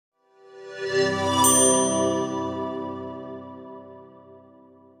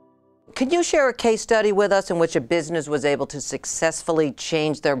Can you share a case study with us in which a business was able to successfully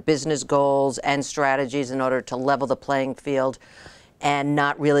change their business goals and strategies in order to level the playing field and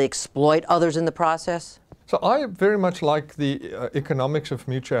not really exploit others in the process? So I very much like the economics of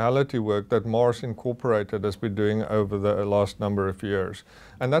mutuality work that Mars Incorporated has been doing over the last number of years.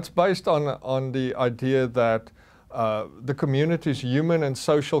 And that's based on the idea that the community's human and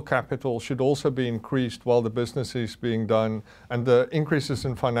social capital should also be increased while the business is being done, and the increases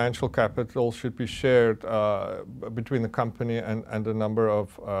in financial capital should be shared between the company and a number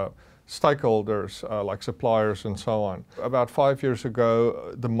of stakeholders like suppliers and so on. About 5 years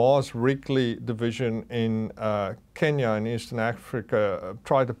ago, the Mars Wrigley division in Kenya in Eastern Africa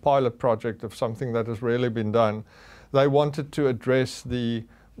tried a pilot project of something that has rarely been done. They wanted to address the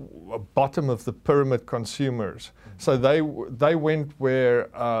bottom of the pyramid consumers. So they went where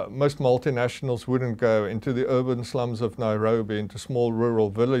most multinationals wouldn't go, into the urban slums of Nairobi, into small rural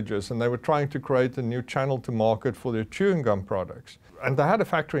villages, and they were trying to create a new channel to market for their chewing gum products. And they had a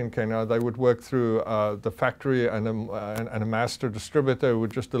factory in Kenya. They would work through the factory and a master distributor who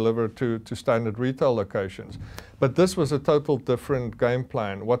would just deliver to standard retail locations. But this was a total different game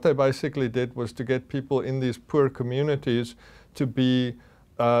plan. What they basically did was to get people in these poor communities to be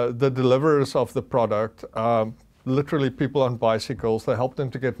the deliverers of the product, literally people on bicycles. They helped them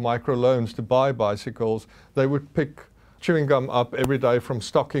to get microloans to buy bicycles. They would pick chewing gum up every day from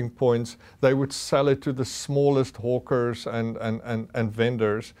stocking points. They would sell it to the smallest hawkers and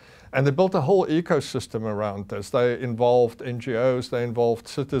vendors. And they built a whole ecosystem around this. They involved NGOs, they involved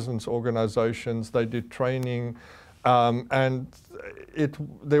citizens organizations, they did training. And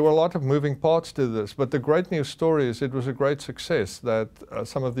there were a lot of moving parts to this, but the great news story is it was a great success that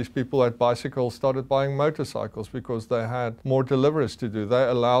some of these people who had bicycles started buying motorcycles because they had more deliveries to do. They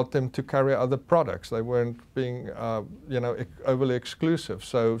allowed them to carry other products. They weren't being overly exclusive,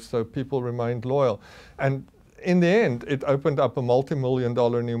 so people remained loyal. And in the end, it opened up a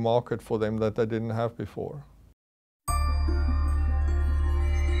multi-million-dollar new market for them that they didn't have before.